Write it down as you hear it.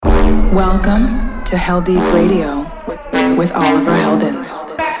Welcome to Heldeep Radio with Oliver Heldens.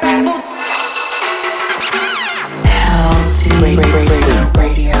 Heldeep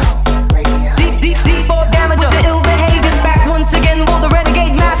Radio. Deep damage of the ill behavior. Back once again, will the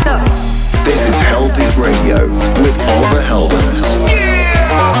renegade master. This is Heldeep Radio with Oliver Heldens.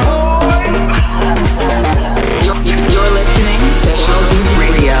 You're listening to Heldeep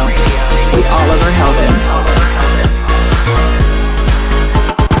Radio with Oliver Heldens.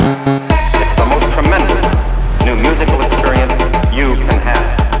 It's the most tremendous new musical experience you can have.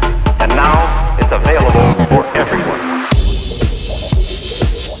 And now it's available for everyone.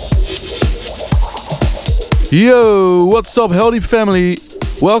 Yo, what's up, Heldeep family?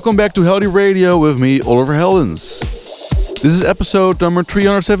 Welcome back to Heldeep Radio with me, Oliver Heldens. This is episode number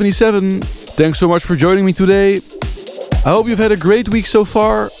 377. Thanks so much for joining me today. I hope you've had a great week so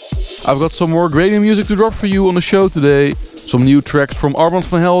far. I've got some more great new music to drop for you on the show today. Some new tracks from Armand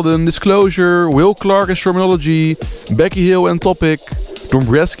van Helden, Disclosure, Will Clark and Terminology, Becky Hill and Topic,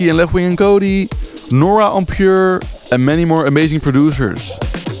 Dombreski and Left Wing and Cody, Nora Ampure, and many more amazing producers.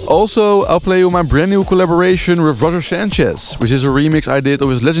 Also, I'll play you my brand new collaboration with Roger Sanchez, which is a remix I did of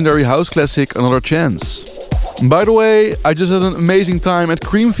his legendary house classic Another Chance. By the way, I just had an amazing time at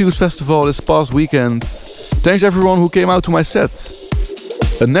Creamfields Festival this past weekend. Thanks everyone who came out to my set.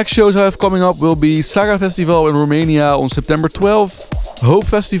 The next shows I have coming up will be Saga Festival in Romania on September 12th, Hope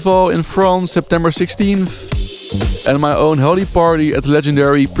Festival in France September 16th, and my own Heldeep party at the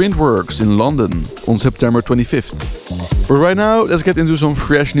legendary Printworks in London on September 25th. But right now, let's get into some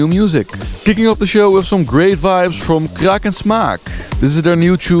fresh new music. Kicking off the show with some great vibes from Kraak en Smaak. This is their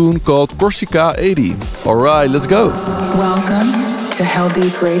new tune called Corsica 80. Alright, let's go. Welcome to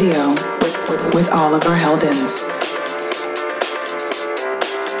Heldeep Radio with Oliver Heldens.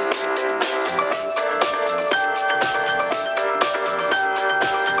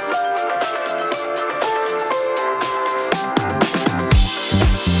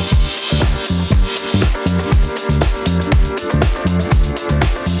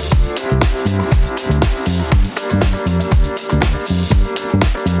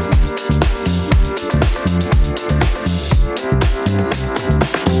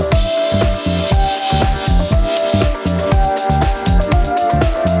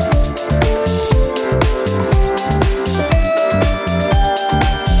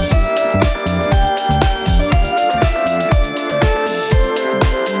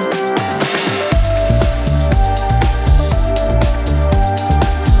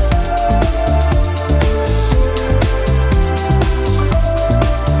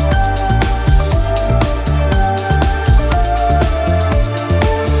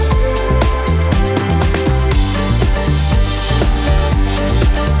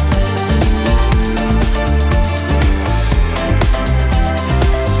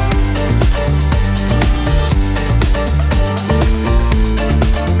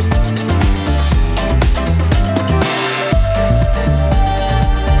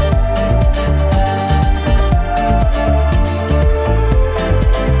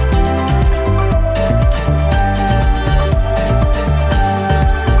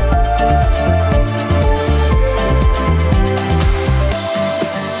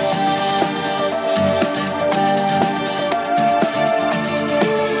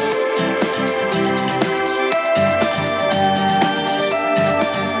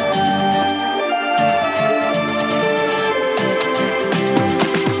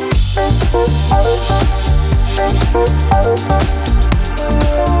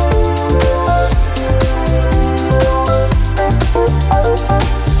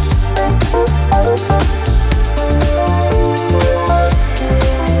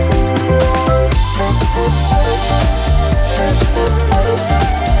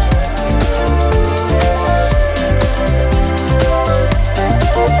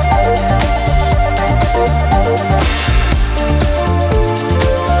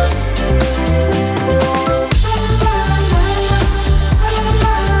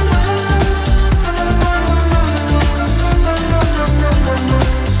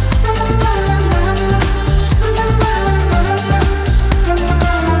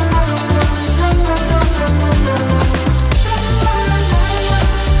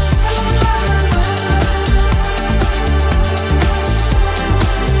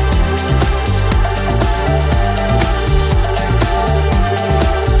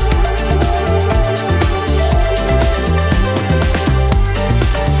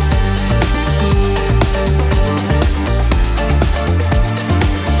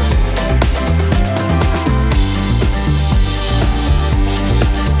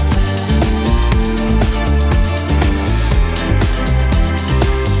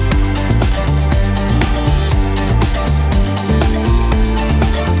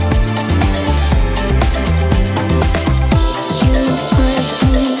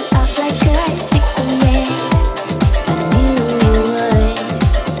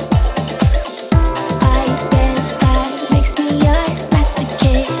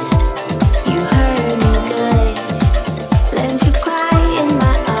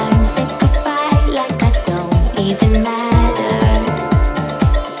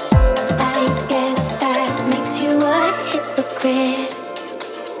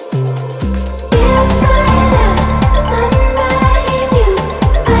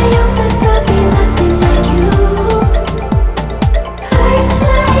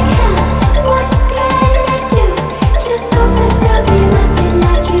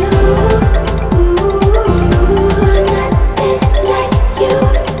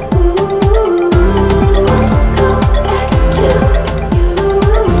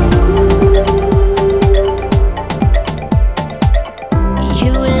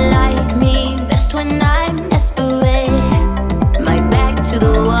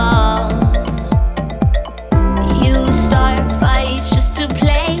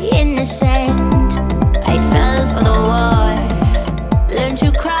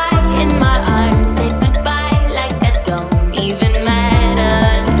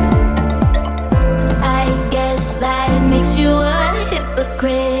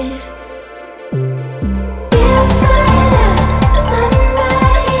 secret. If I love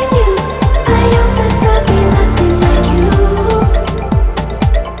somebody new, I hope that there'll be nothing like you.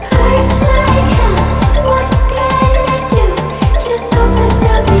 Hurts like hell, what can I do? Just hope that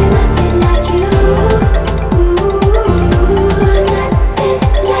there'll be nothing like you. Nothing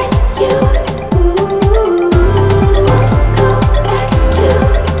like you. Won't go back to you.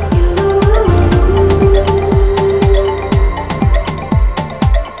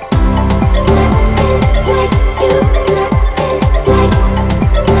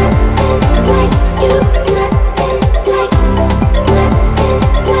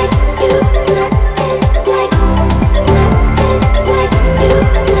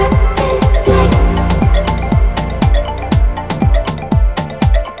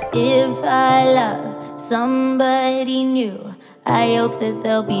 If I love somebody new, I hope that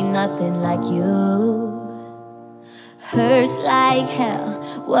there'll be nothing like you. Hurts like hell,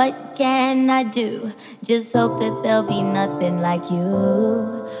 what can I do? Just hope that there'll be nothing like you.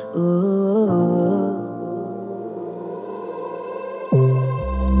 Ooh.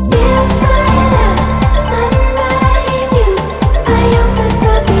 If I love somebody new, I hope that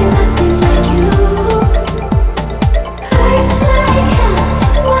there'll be nothing like you. Hurts like hell,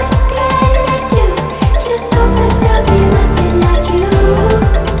 what can I do? Just hope that there'll be nothing like you.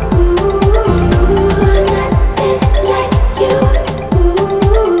 Nothing like you.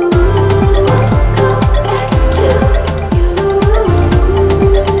 Won't go back to you.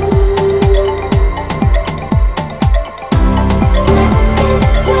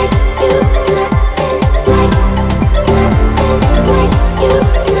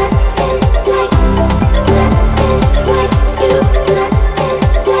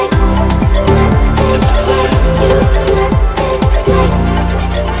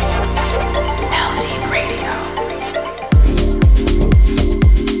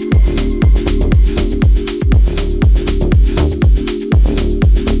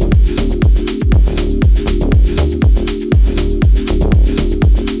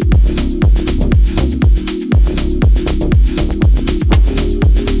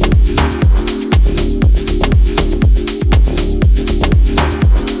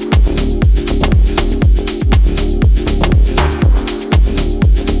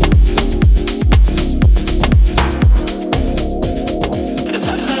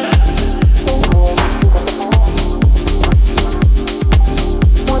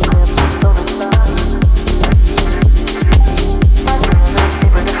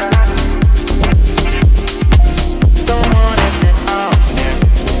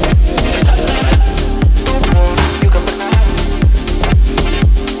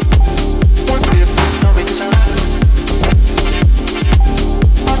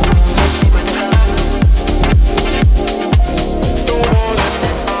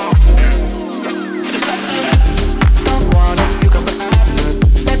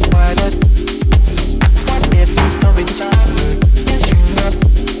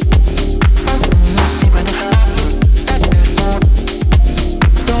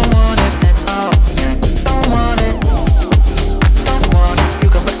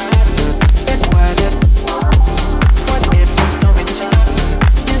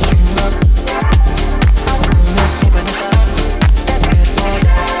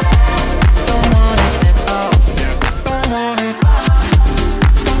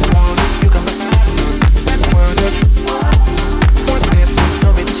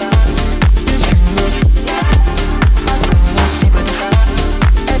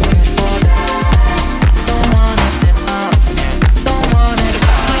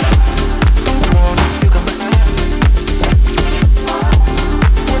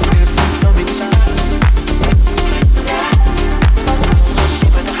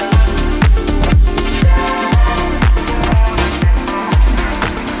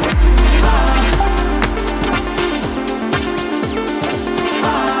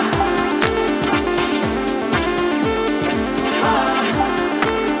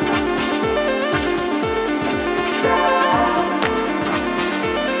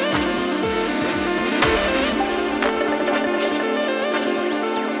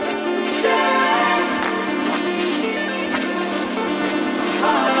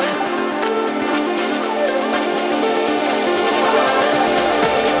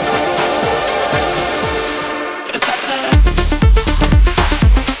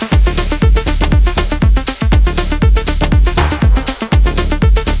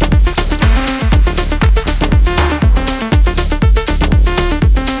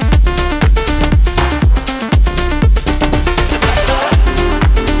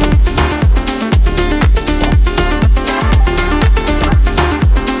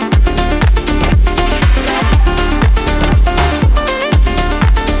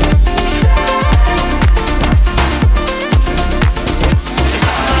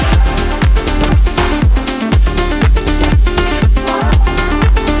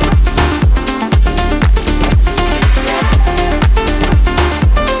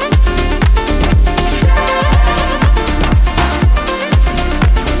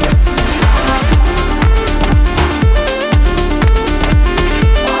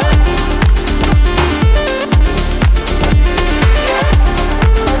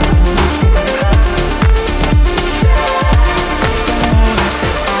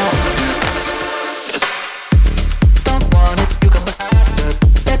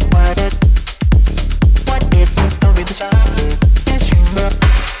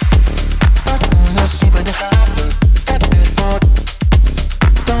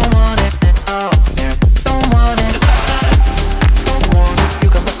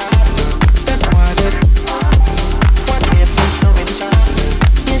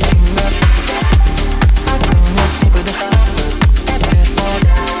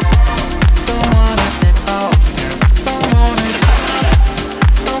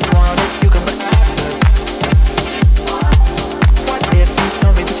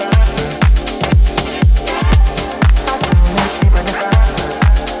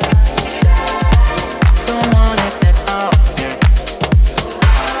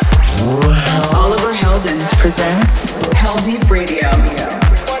 presents Heldeep Radio.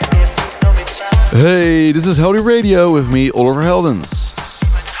 Hey, this is Heldeep Radio with me, Oliver Heldens.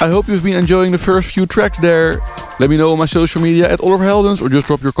 I hope you've been enjoying the first few tracks there. Let me know on my social media at Oliver Heldens or just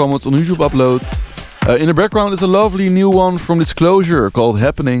drop your comments on YouTube upload. In the background is a lovely new one from Disclosure called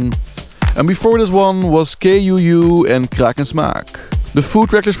Happening. And before this one was KUU and Kraak en Smaak. The full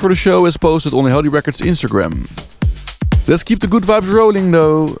tracklist for the show is posted on the Heldeep Records Instagram. Let's keep the good vibes rolling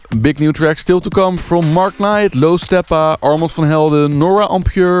though. Big new tracks still to come from Mark Knight, Lo Steppa, Armand van Helden, Nora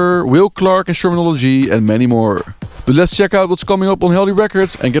Ampure, Will Clark and Shermanology and many more. But let's check out what's coming up on Heldeep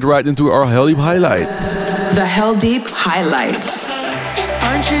Records and get right into our Heldeep highlight. The Heldeep Highlight.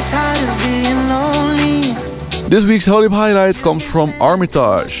 Aren't you tired of being lonely? This week's Heldeep highlight comes from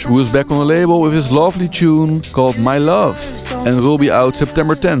Armitage, who is back on the label with his lovely tune called My Love and will be out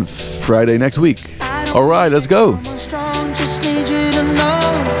September 10th, Friday next week. Alright, let's go. Just need you to know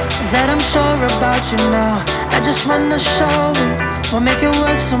that I'm sure about you now. I just wanna show it, we'll make it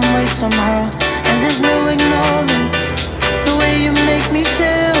work some way somehow. And there's no ignoring the way you make me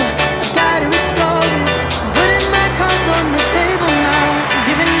feel. I gotta explore it, putting my cards on the table now.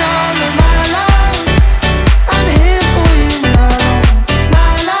 Giving all of my love, I'm here for you now.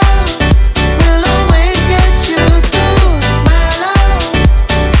 My love will always get you through. My love,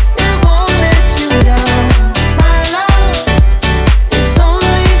 it won't let you down. My love, it's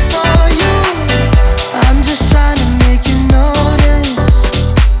only for you. I'm just trying to make you notice.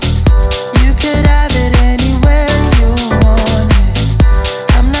 You could have it anywhere you want it.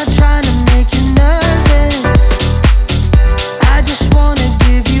 I'm not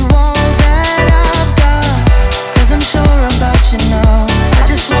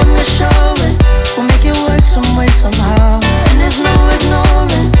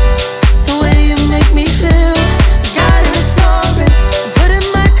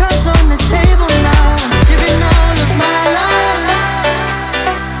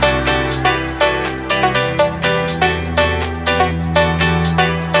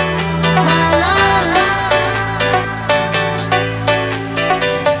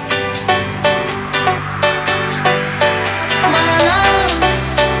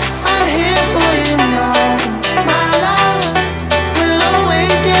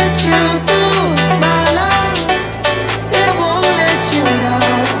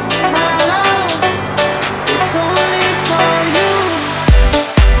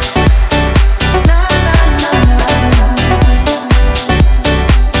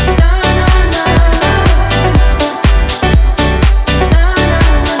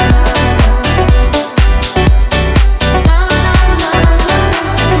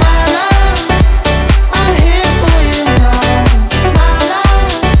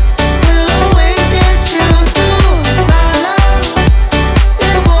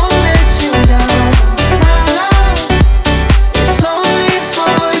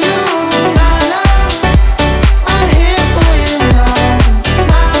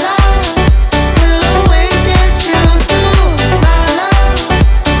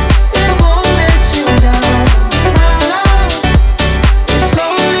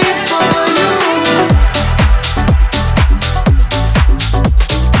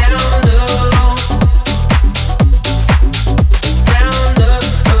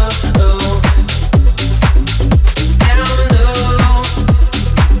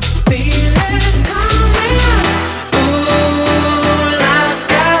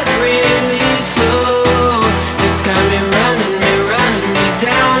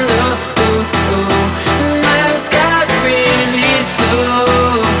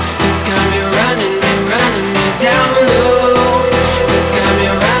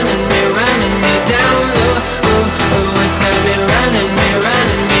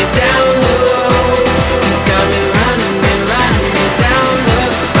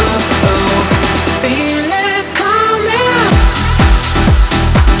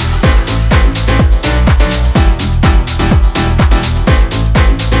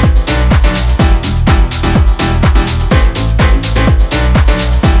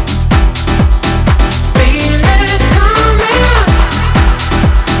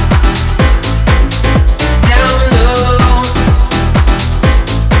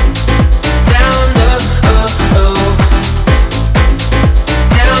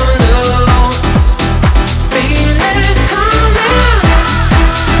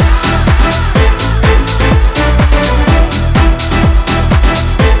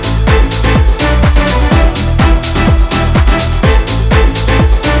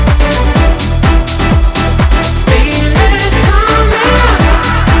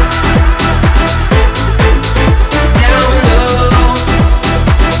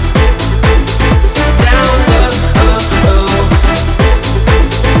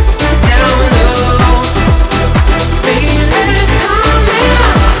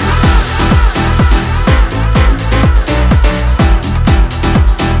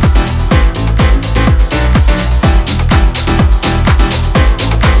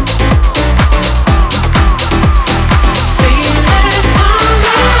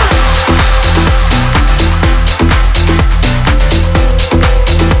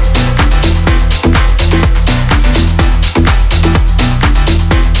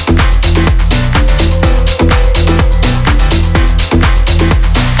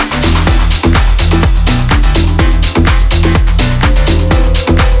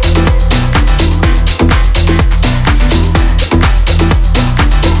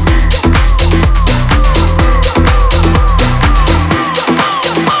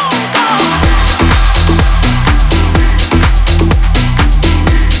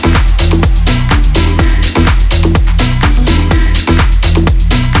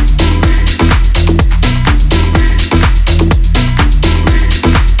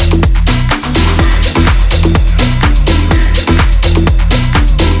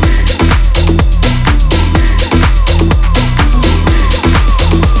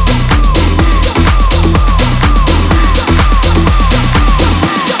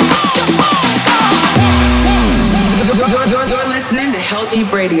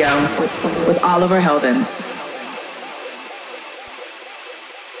Heldeep Radio with Oliver Heldens.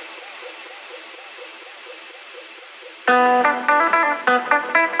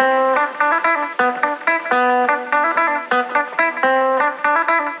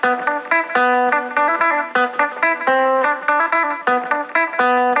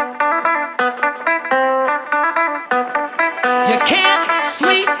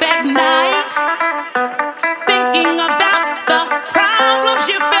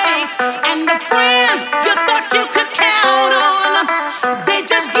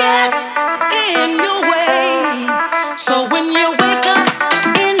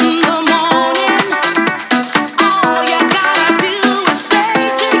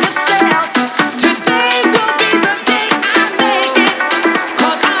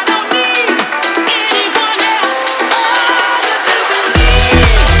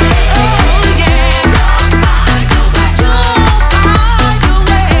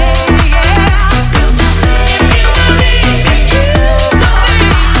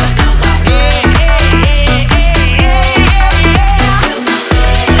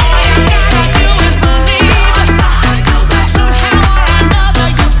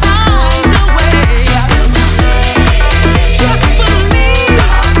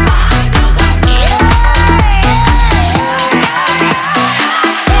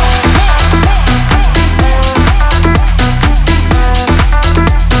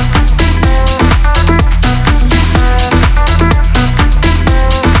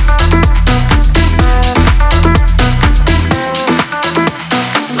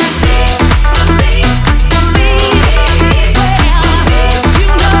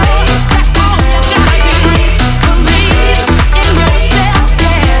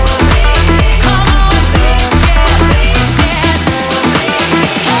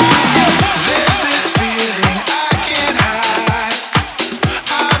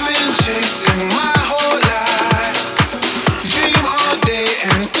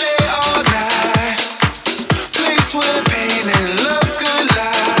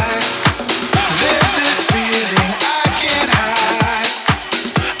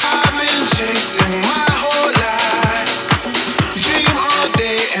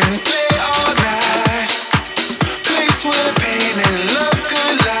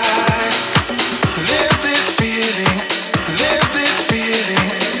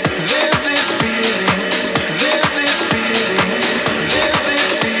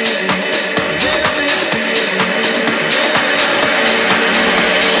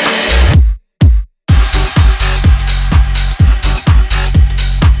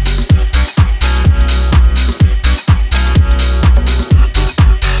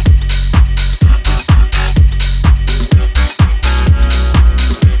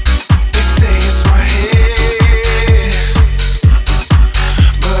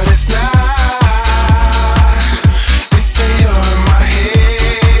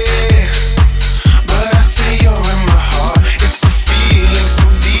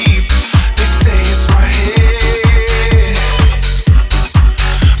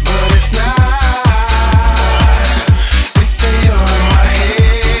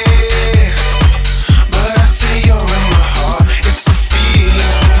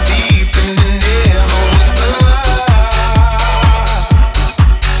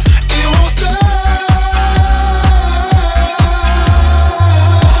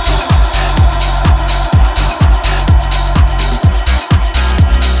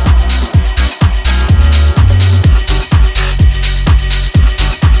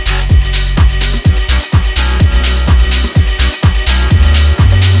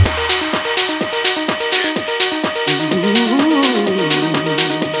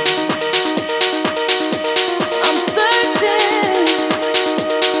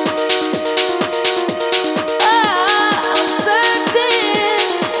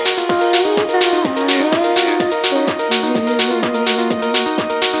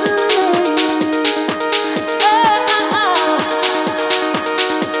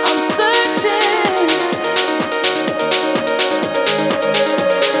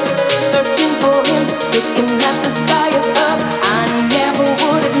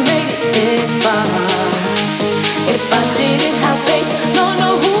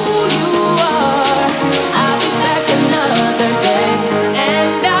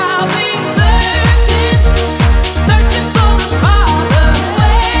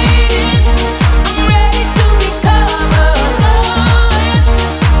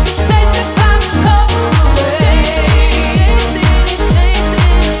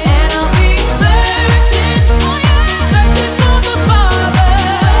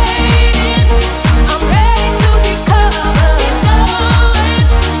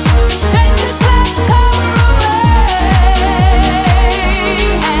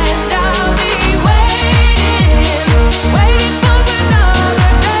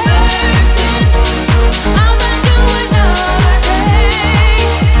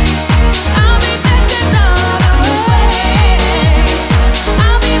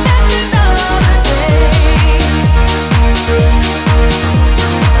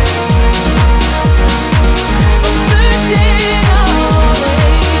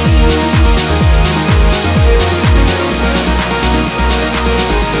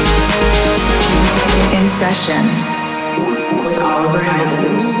 Session with Oliver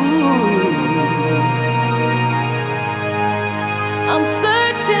Heldens. I'm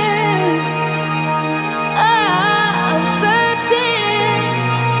searching, I'm searching,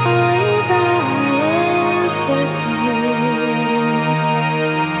 always I am searching.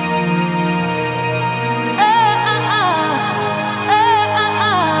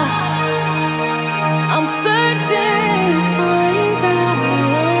 I'm searching, always I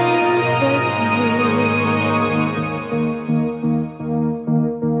am searching.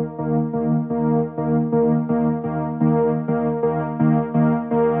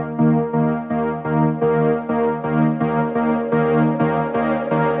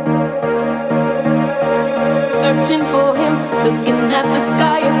 Searching for him, looking at the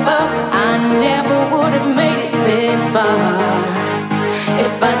sky above. I never would have made it this far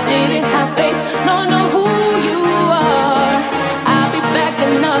if I didn't have faith, nor know who you are. I'll be back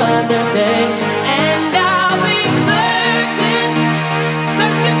another day, and I'll be searching,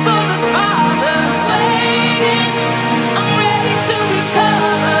 searching for the Father, waiting. I'm ready to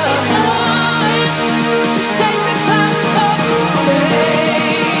recover, chase the clouds away.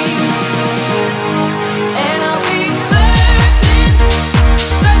 And I'll be searching,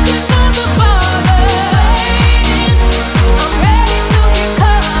 searching for the Father, waiting. I'm ready to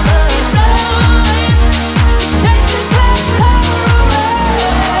recover,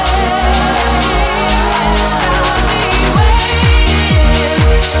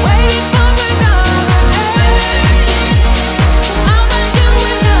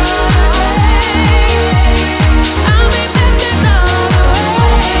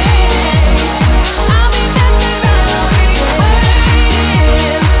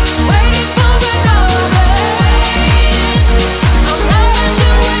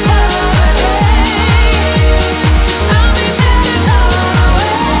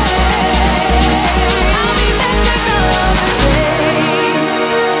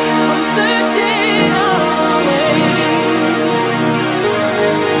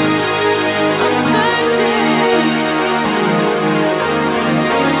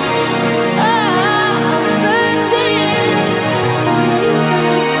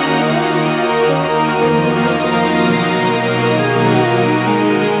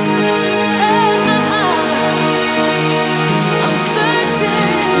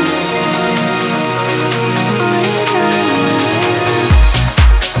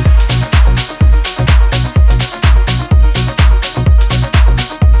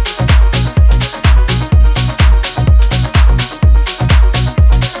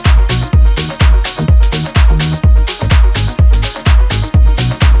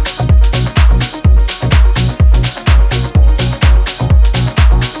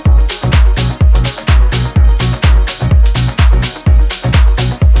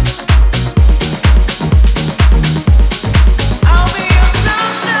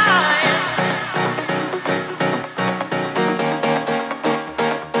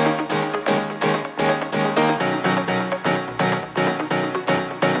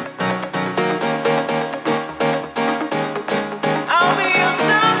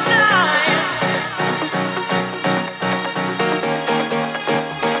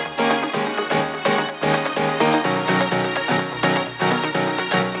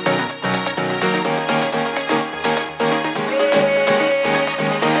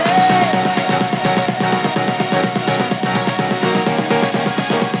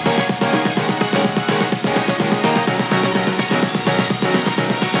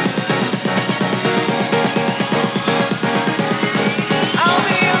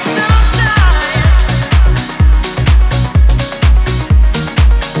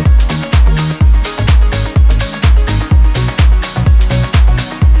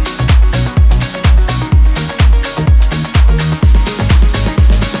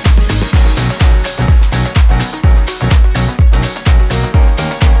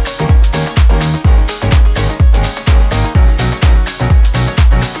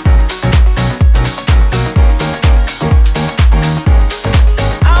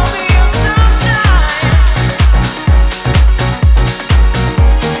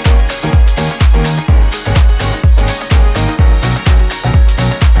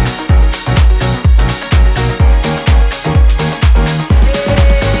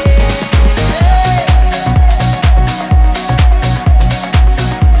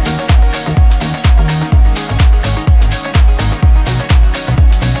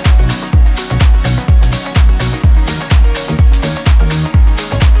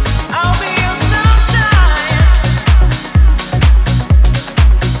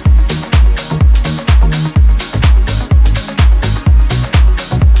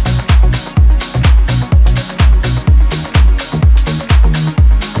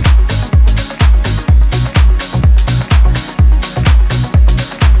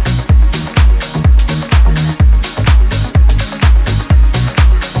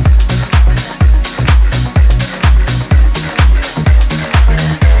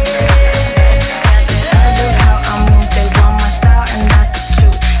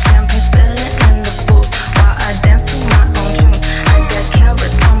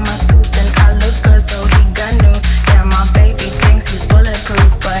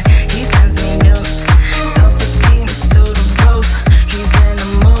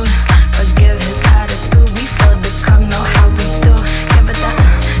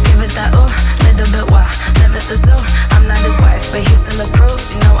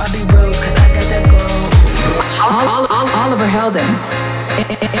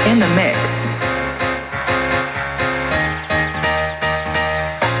 in the mix.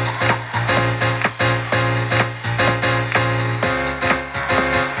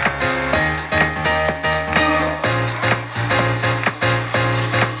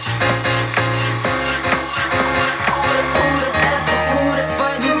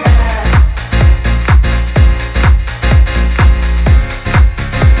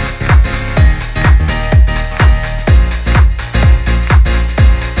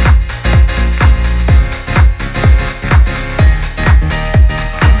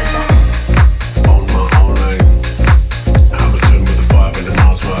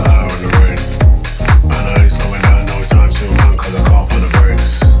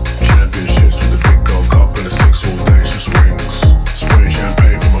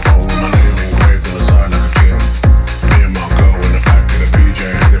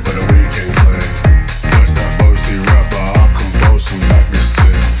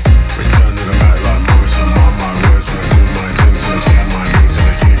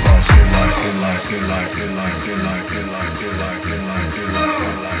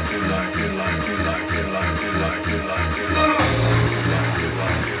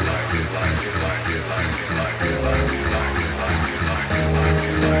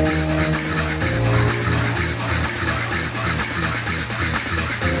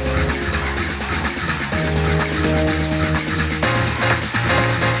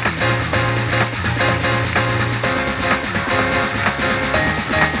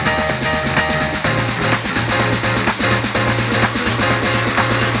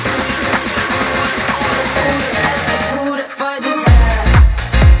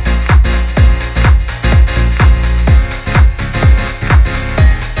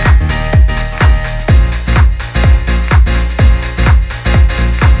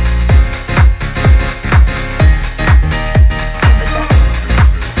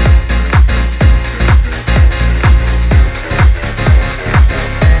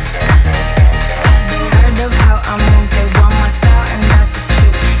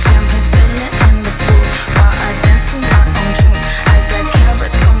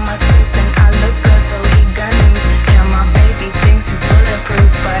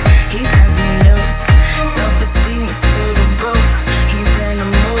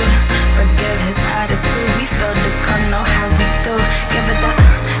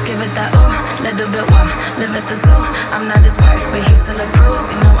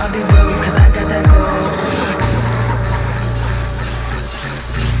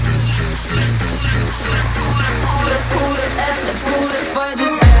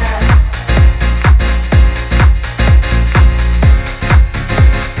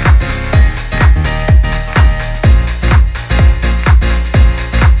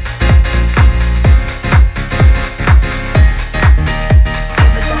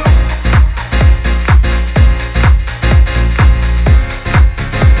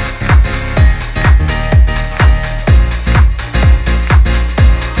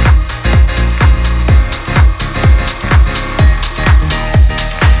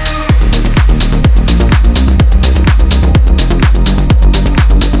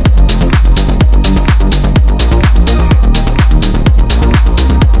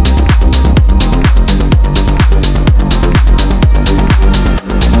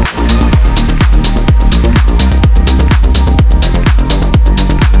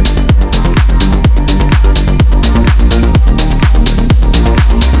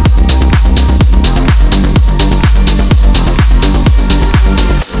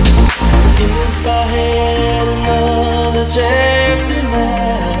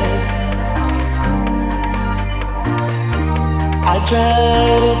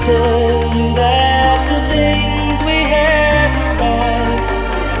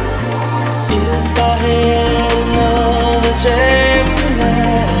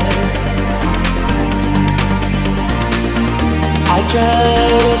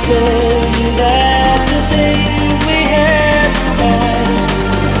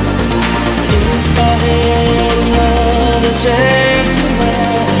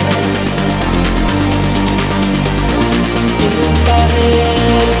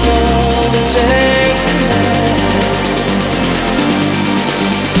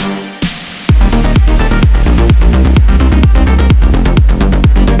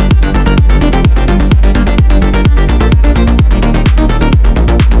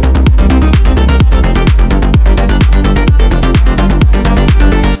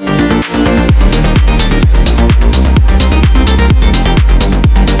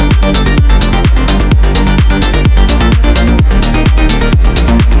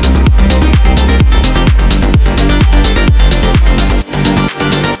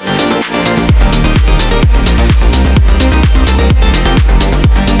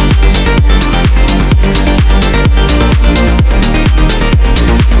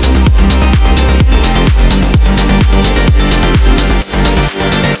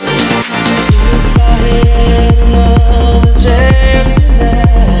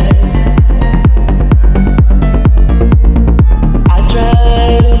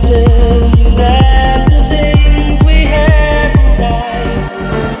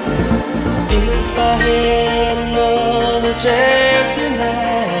 chance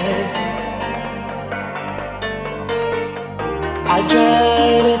tonight. I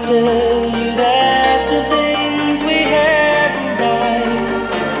try to tell you that the things we had were right.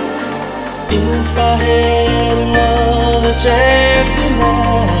 If I had another chance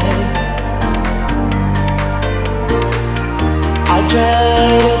tonight, I try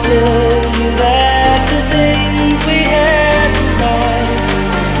to tell you that the things we had were right.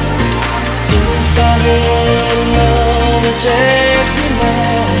 If I had another chance tonight,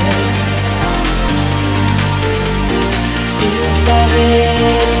 if I had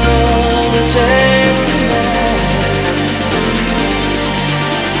another chance tonight.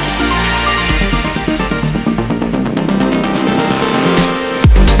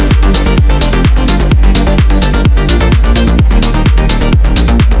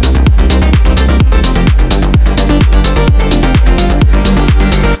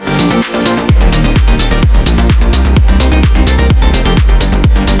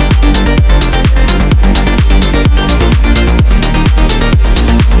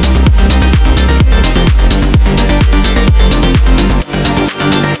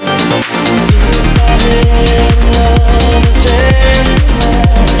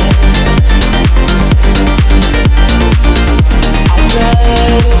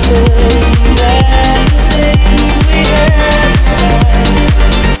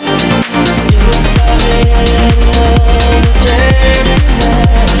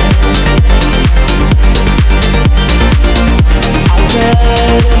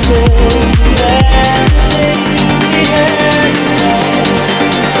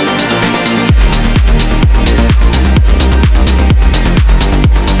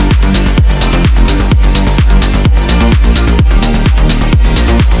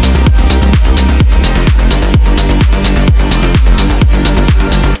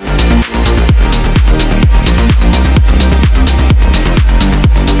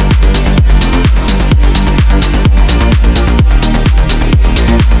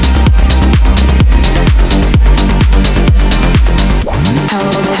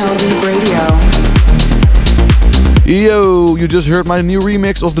 Yo, you just heard my new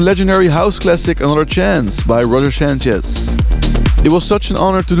remix of the legendary house classic Another Chance by Roger Sanchez. It was such an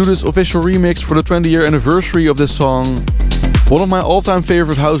honor to do this official remix for the 20-year anniversary of this song, one of my all-time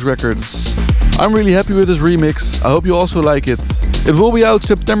favorite house records. I'm really happy with this remix, I hope you also like it. It will be out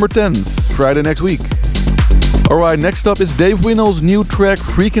September 10th, Friday next week. Alright, next up is Dave Winnell's new track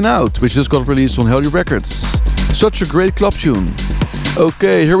Freaking Out, which just got released on Heldeep Records. Such a great club tune.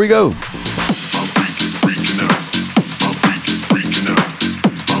 Okay, here we go.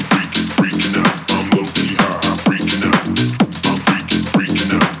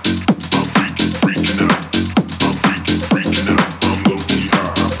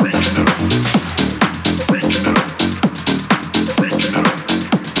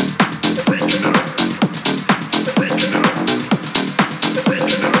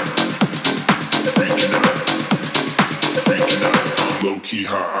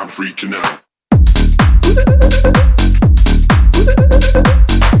 Freaking out.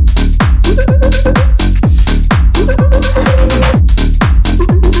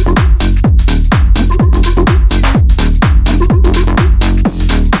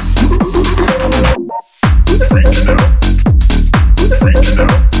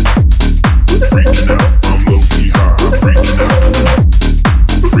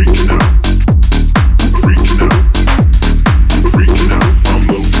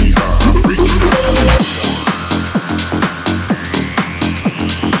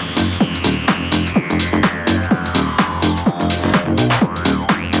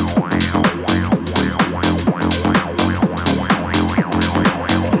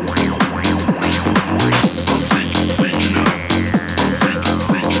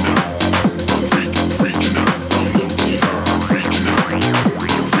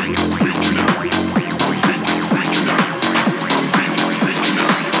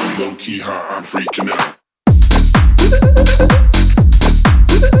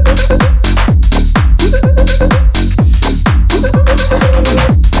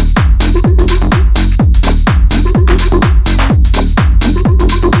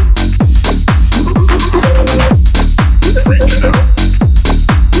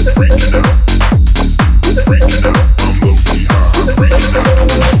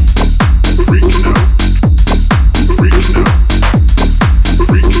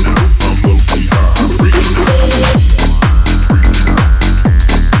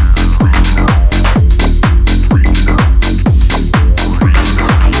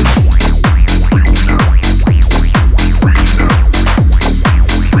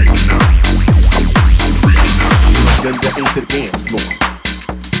 ain't the dance floor.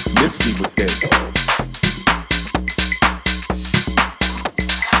 Miss me with that.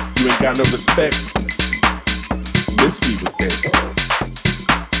 You ain't got no respect. Miss me with that.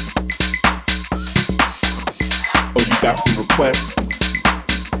 Oh, you got some requests?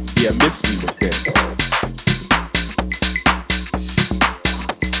 Yeah, miss me with that.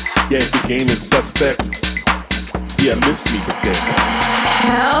 Yeah, if the game is suspect. Yeah, miss me with that.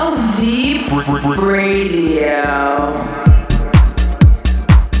 Heldeep Radio.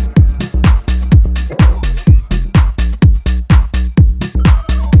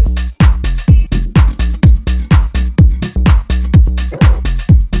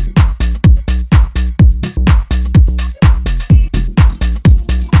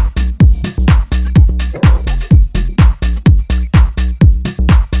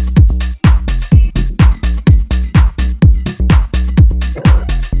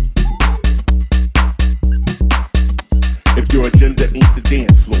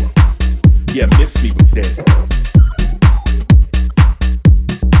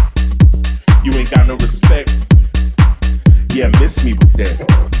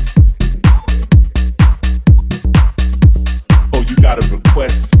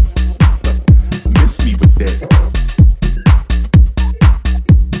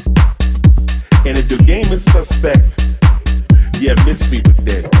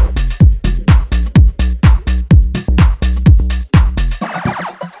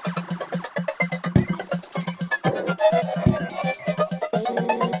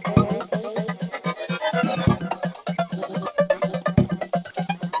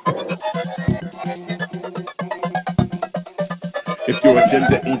 If your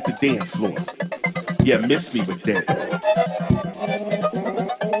agenda ain't the dance floor, yeah, miss me with that.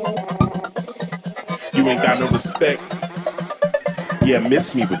 You ain't got no respect, yeah,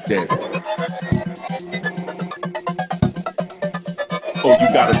 miss me with that. Oh, you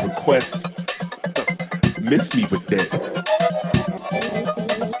got a request, miss me with that.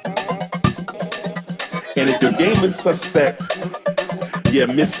 And if your game is suspect, yeah,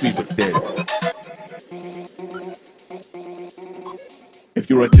 miss me with that. If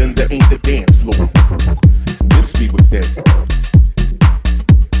your agenda ain't the dance floor, miss me with that.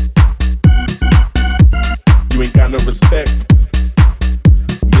 You ain't got no respect,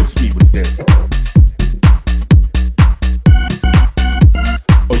 miss me with that.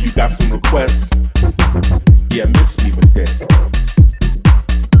 Oh, you got some requests, yeah, miss me with that.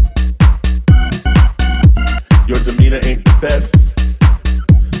 Your demeanor ain't the best,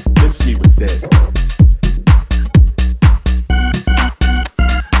 miss me with that.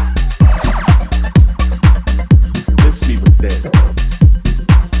 Miss me with that.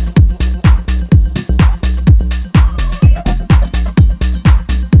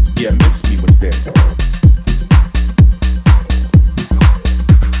 Yeah, miss me with that.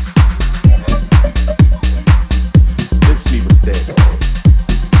 Miss me with that.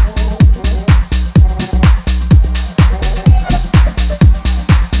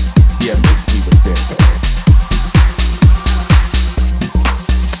 Yeah, miss me with that.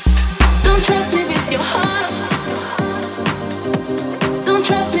 Don't trust me with your heart. Don't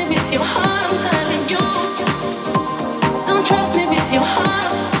trust me with your heart, I'm telling you. Don't trust me with your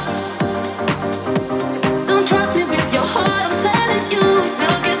heart.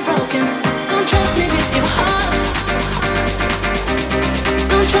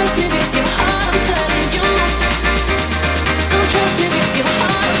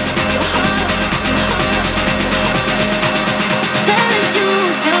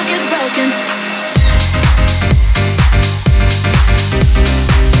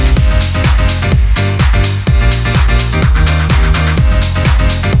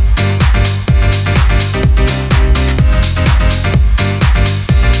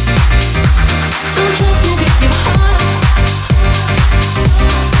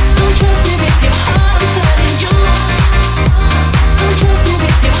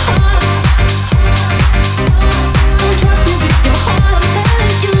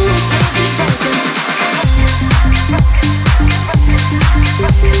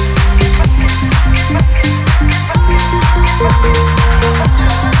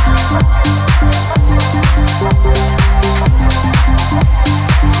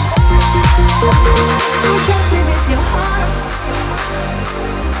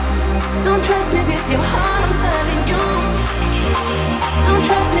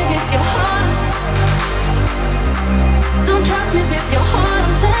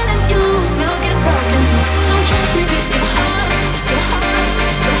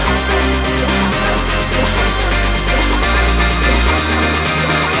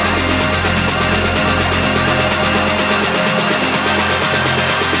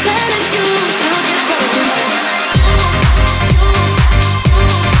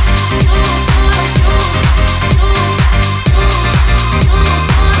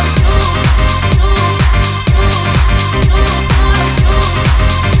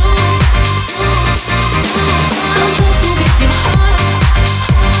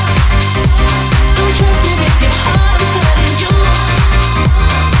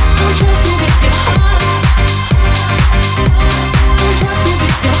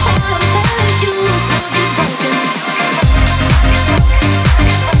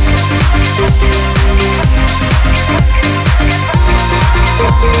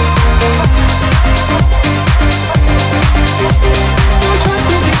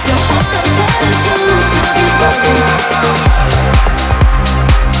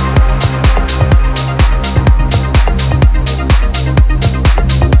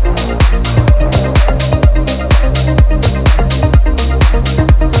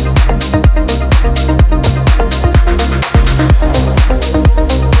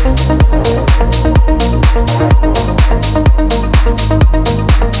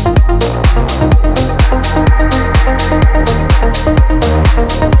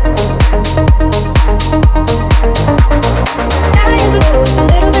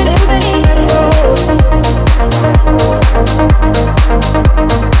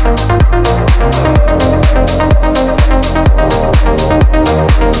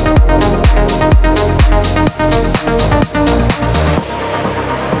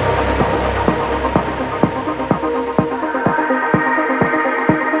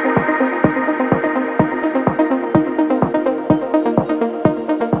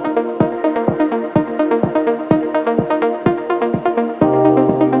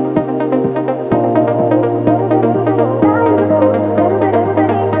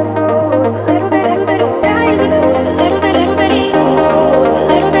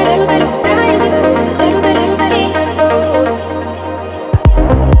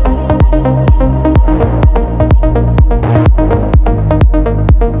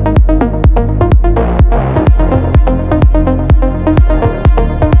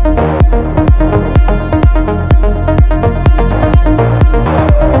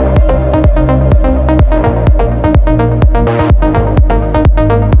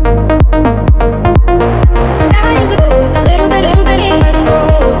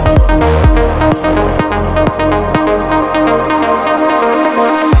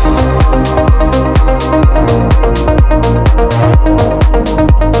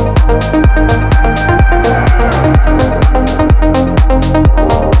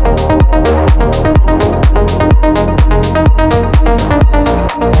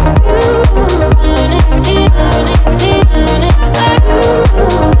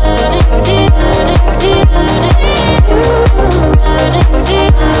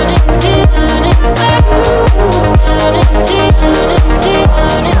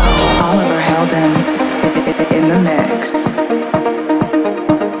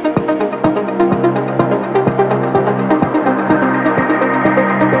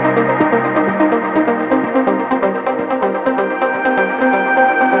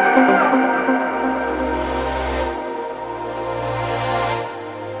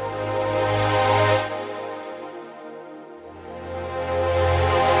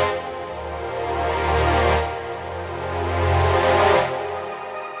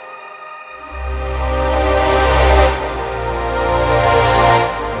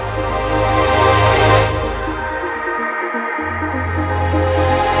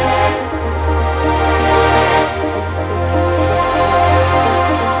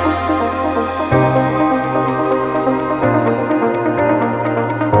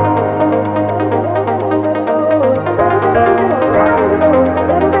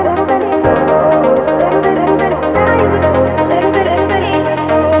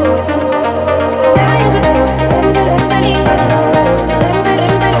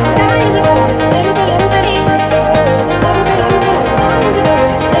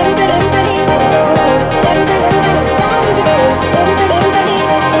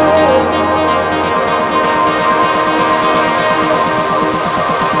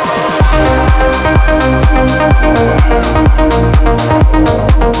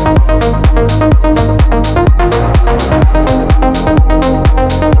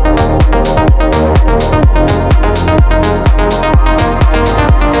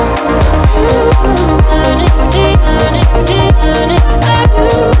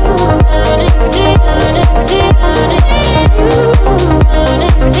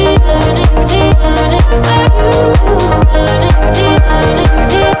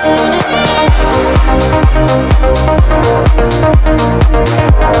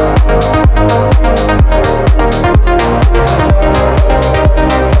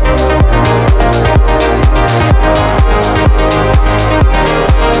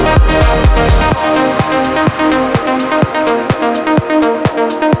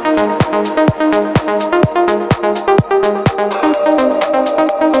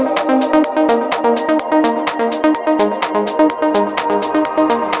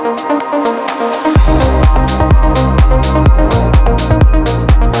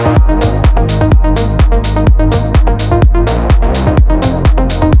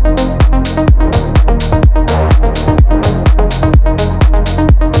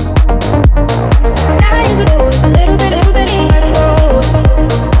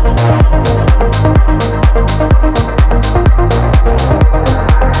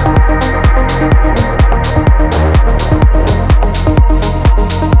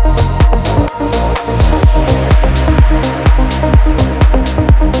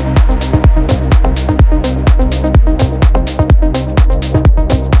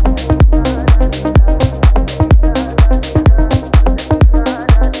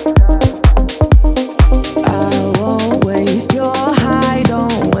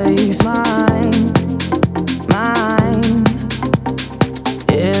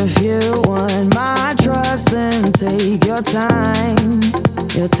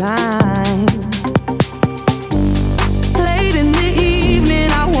 time. Late in the evening,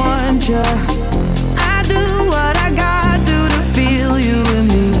 I want you. I do what I got to feel you and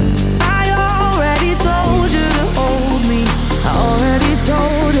me. I already told you to hold me. I already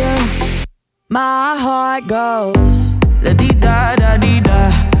told you. My heart goes la di da da di da,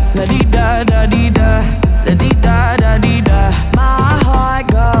 la di da da di da, la di da da di da. My heart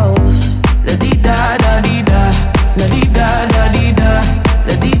goes la di da da di da, la di da da di da,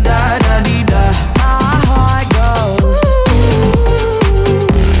 la di da da di da. My heart goes.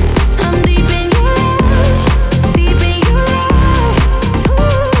 I'm deep in your love, deep in your love.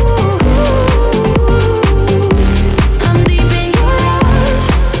 I'm deep in your love,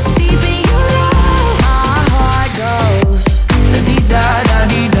 deep in your love. My heart goes la di da da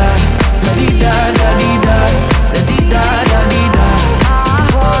di da, la di da da di da, la di da da di da. My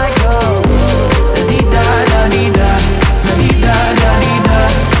heart goes la di da da di da, la di da da di da,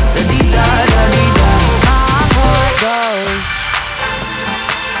 la di da da di da. My heart goes.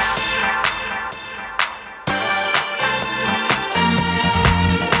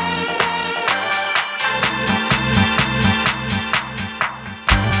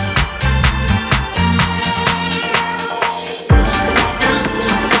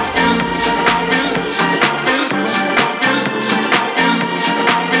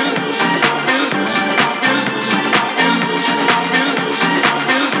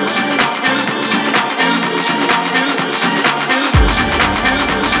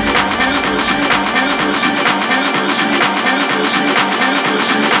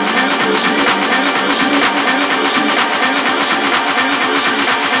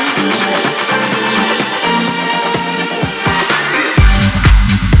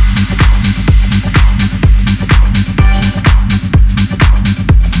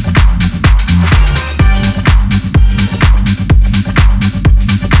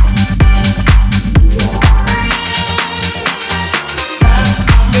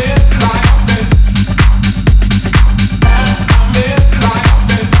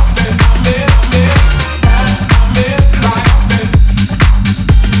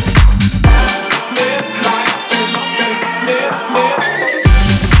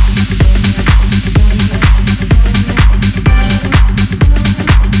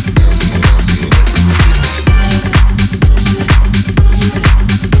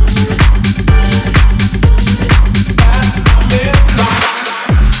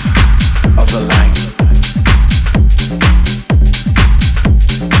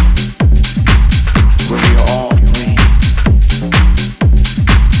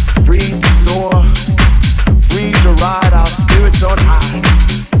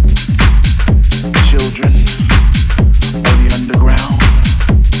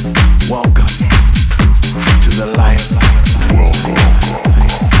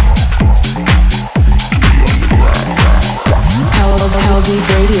 Heldeep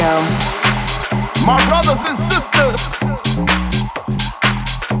Radio. My brothers and sisters,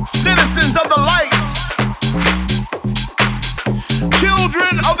 citizens of the light,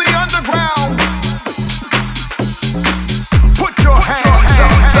 children of the underground, put your hands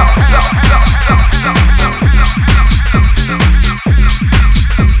up.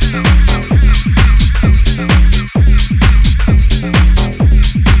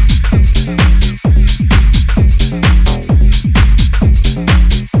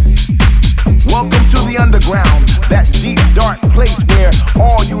 Welcome to the underground, that deep, dark place where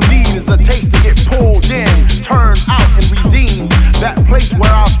all you need is a taste to get pulled in, turned out, and redeemed. That place where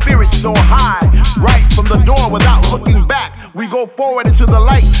our spirits soar high, right from the door without looking back. We go forward into the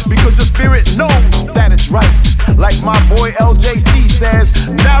light because the spirit knows that it's right. Like my boy LJC says,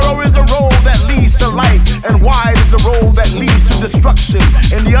 narrow is a road that leads to life, and wide is a road that leads to destruction.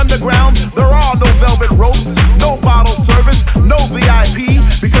 In the underground, there are no velvet ropes, no bottle service, no VIP,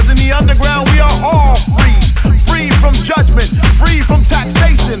 because in the underground we are all free. Free from judgment, free from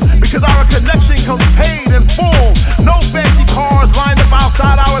taxation, because our connection comes paid in full. No fancy cars lined up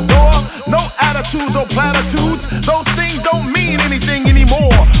outside our door, no attitudes or platitudes. Those things don't mean anything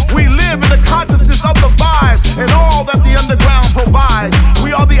anymore. We live in the consciousness of the vibe and all that the underground provides.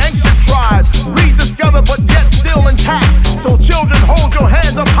 We are the ancient tribe, rediscovered but yet still intact. So children, hold your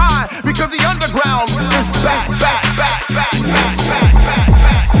hands up high, because the underground is back.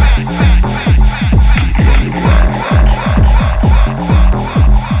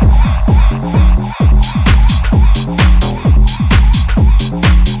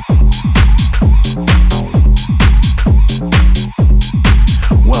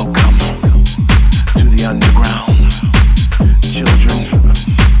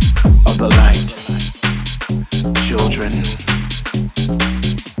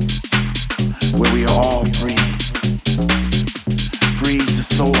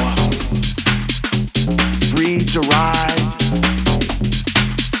 soar, free to ride,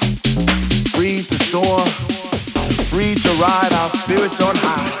 free to soar, free to ride our spirits on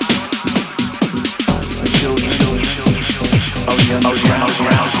high. Children of the underground.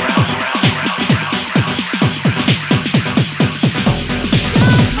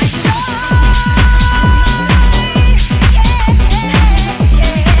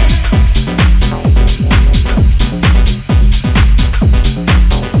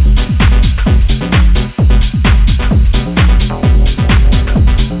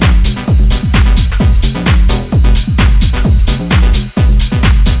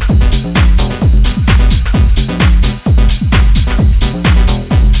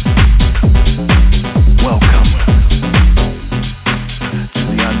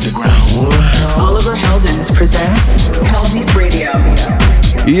 Presents Heldeep Radio.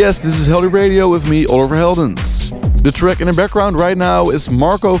 Yes, this is Heldeep Radio with me, Oliver Heldens. The track in the background right now is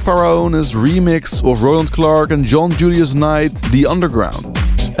Marco Faraone's remix of Roland Clark and John Julius Knight, The Underground.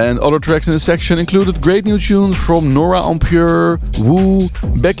 And other tracks in the section included great new tunes from Nora En Pure, Woo,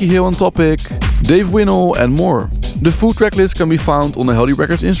 Becky Hill and Topic, Dave Winnell and more. The full track list can be found on the Heldeep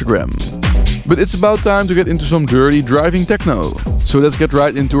Records Instagram. But it's about time to get into some dirty driving techno. So let's get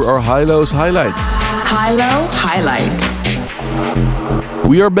right into our High-Lows highlights. High-Low Highlights.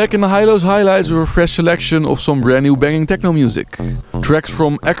 We are back in the High-Lows highlights with a fresh selection of some brand new banging techno music. Tracks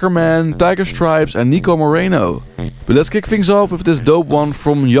from Ackerman, Tiger Stripes and Nico Moreno. But let's kick things off with this dope one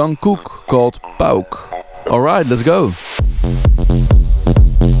from Young Cook called Pauk. Alright, let's go.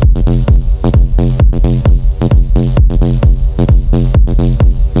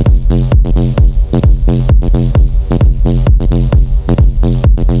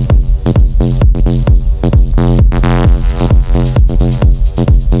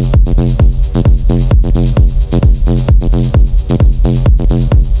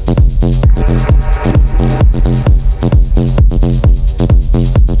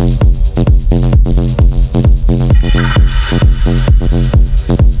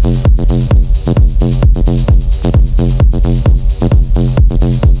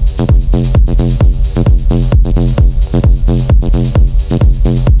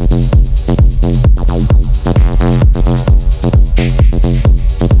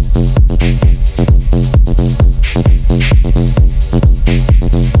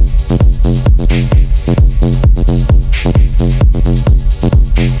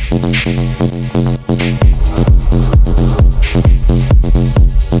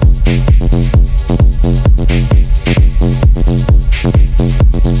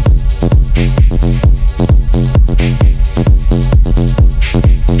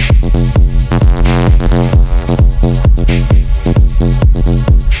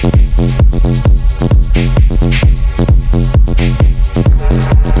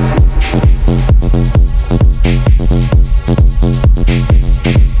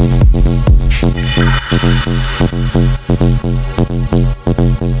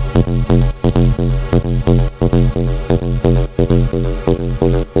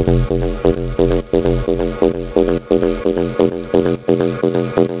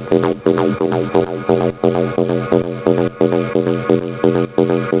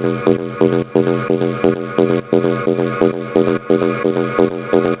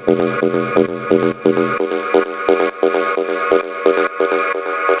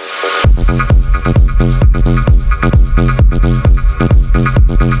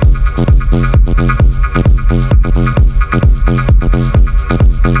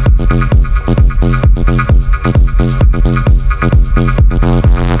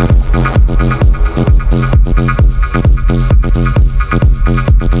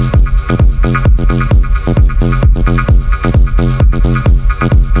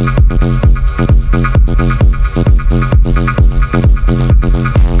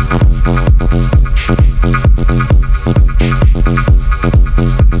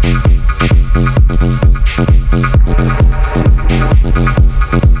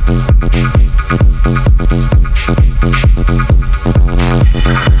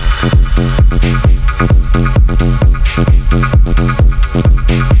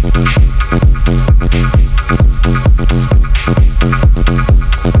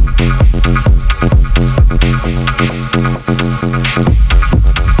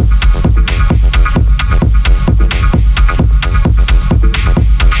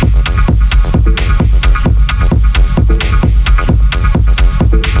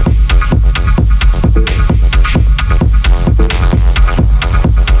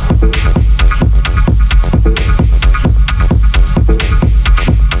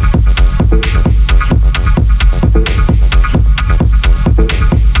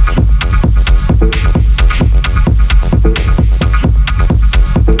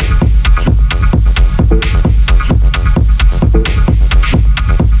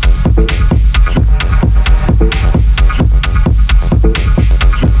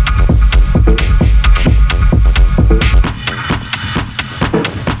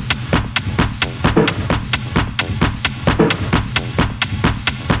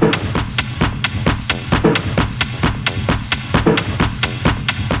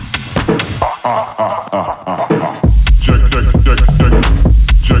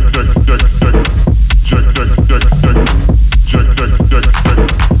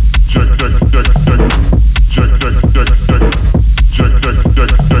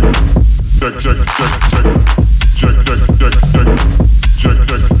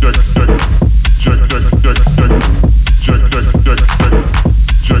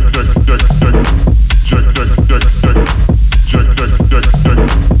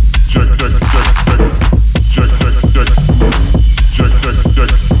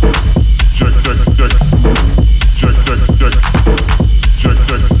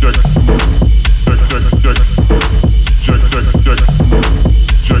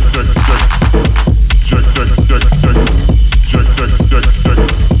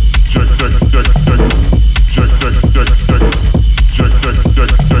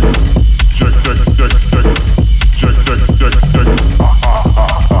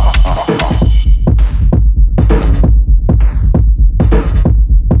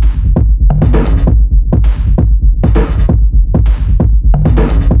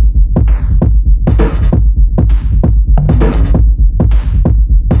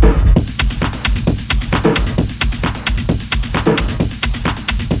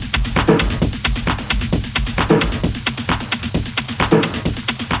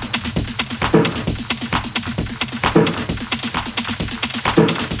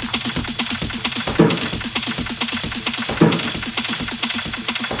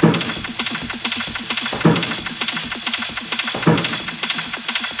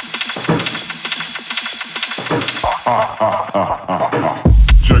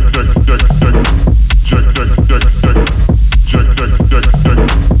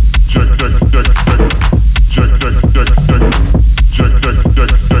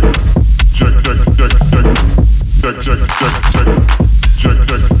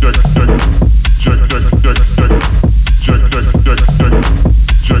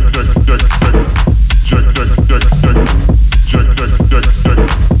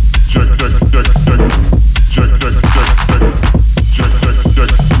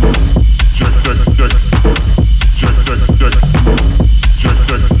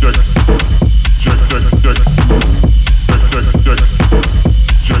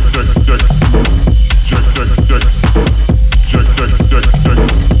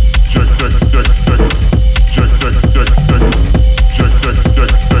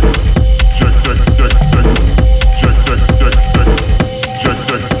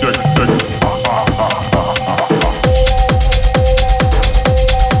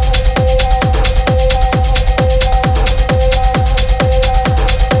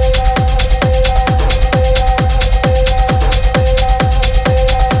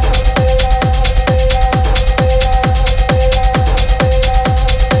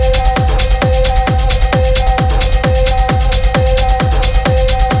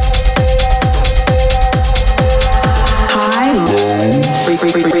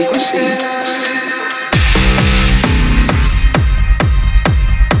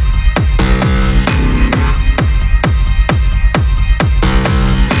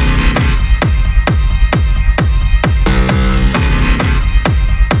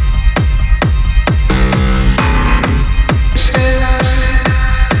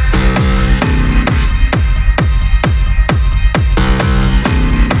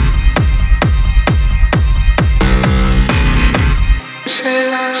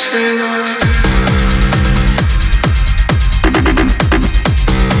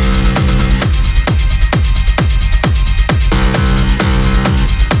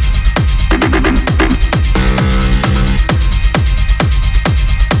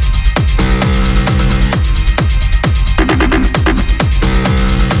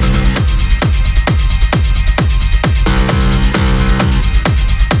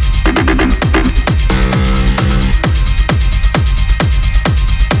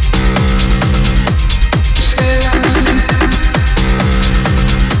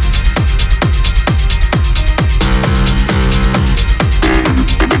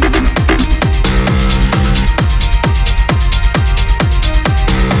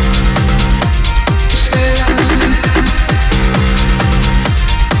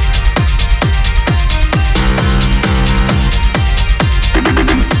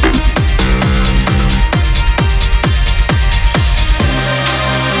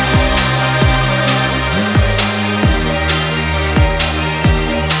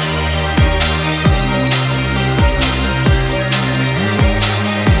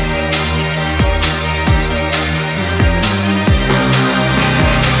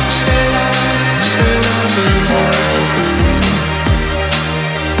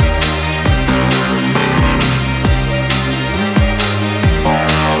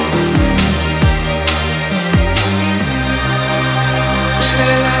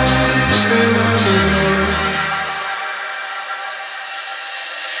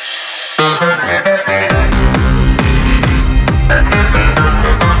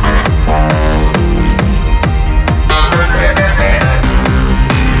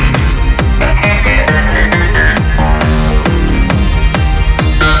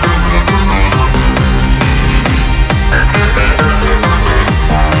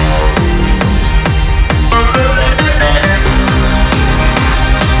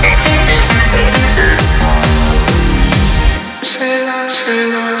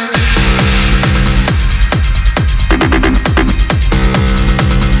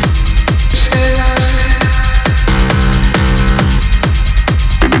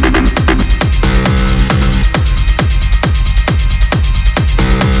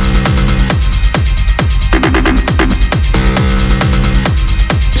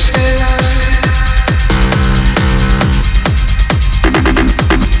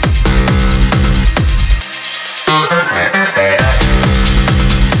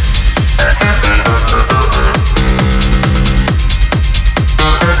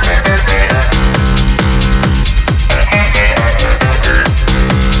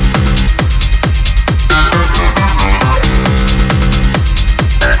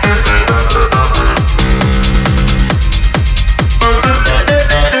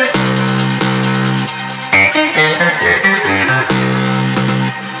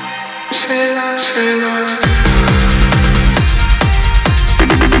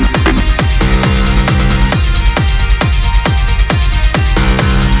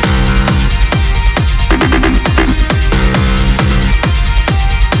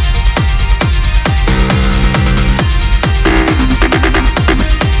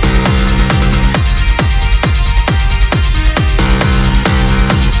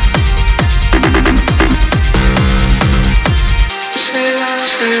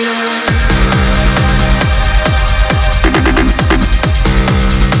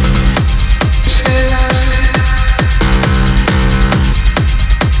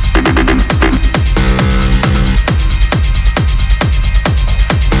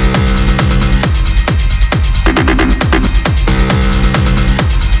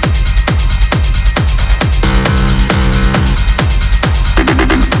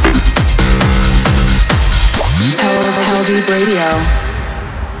 Heldeep Radio.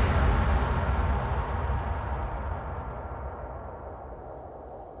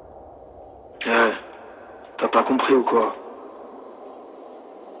 T'as pas compris ou quoi?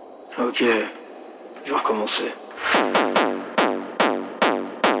 Ok, je vais recommencer.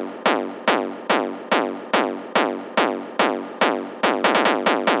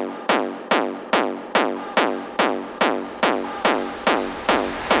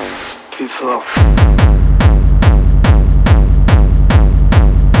 Plus fort.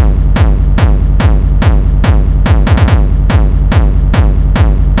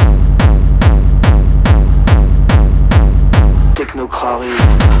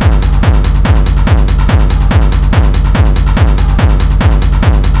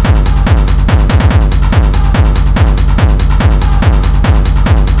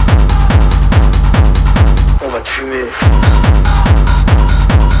 On va te fumer.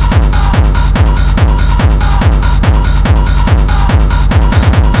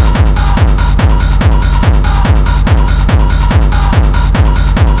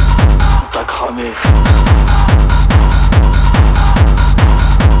 On t'a cramé.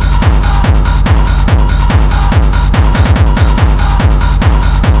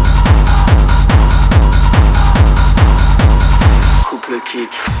 Kick.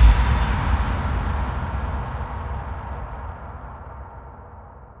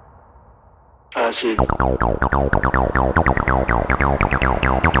 Acide.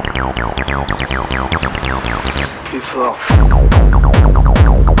 Plus fort.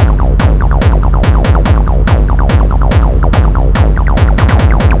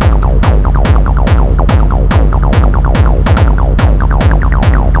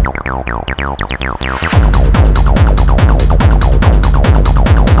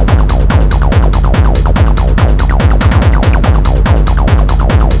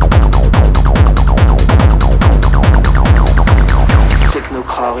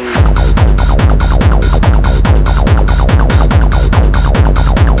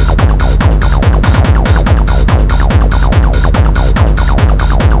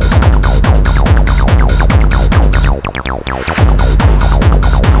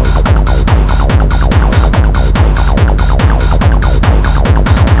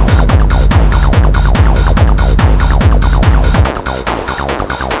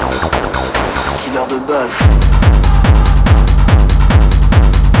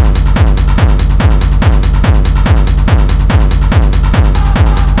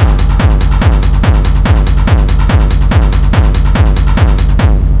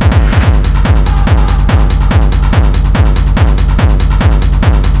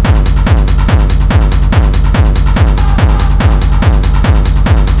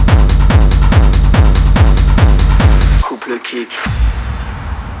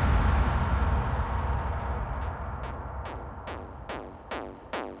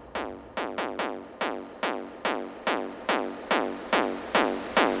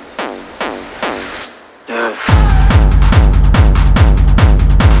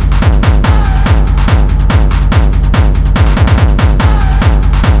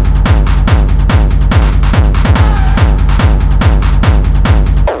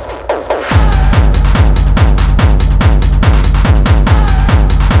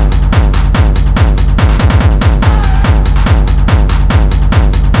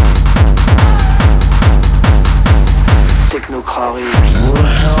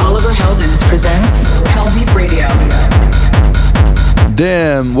 Oliver Heldens presents Heldeep Radio.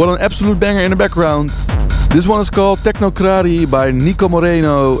 Damn, what an absolute banger in the background. This one is called Technocrati by Nico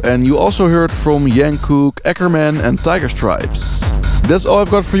Moreno, and you also heard from Yang Kook, Ackerman and Tiger Stripes. That's all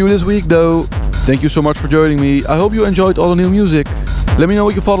I've got for you this week though. Thank you so much for joining me. I hope you enjoyed all the new music. Let me know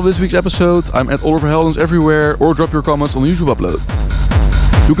what you thought of this week's episode. I'm at Oliver Heldens everywhere, or drop your comments on the YouTube upload.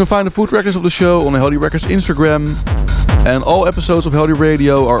 You can find the food records of the show on the Heldeep Records Instagram. And all episodes of Heldeep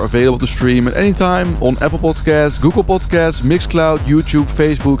Radio are available to stream at any time on Apple Podcasts, Google Podcasts, Mixcloud, YouTube,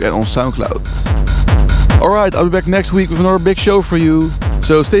 Facebook and on SoundCloud. Alright, I'll be back next week with another big show for you.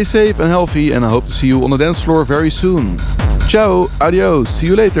 So stay safe and healthy and I hope to see you on the dance floor very soon. Ciao, adios, see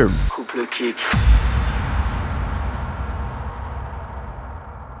you later. Coupe le kick.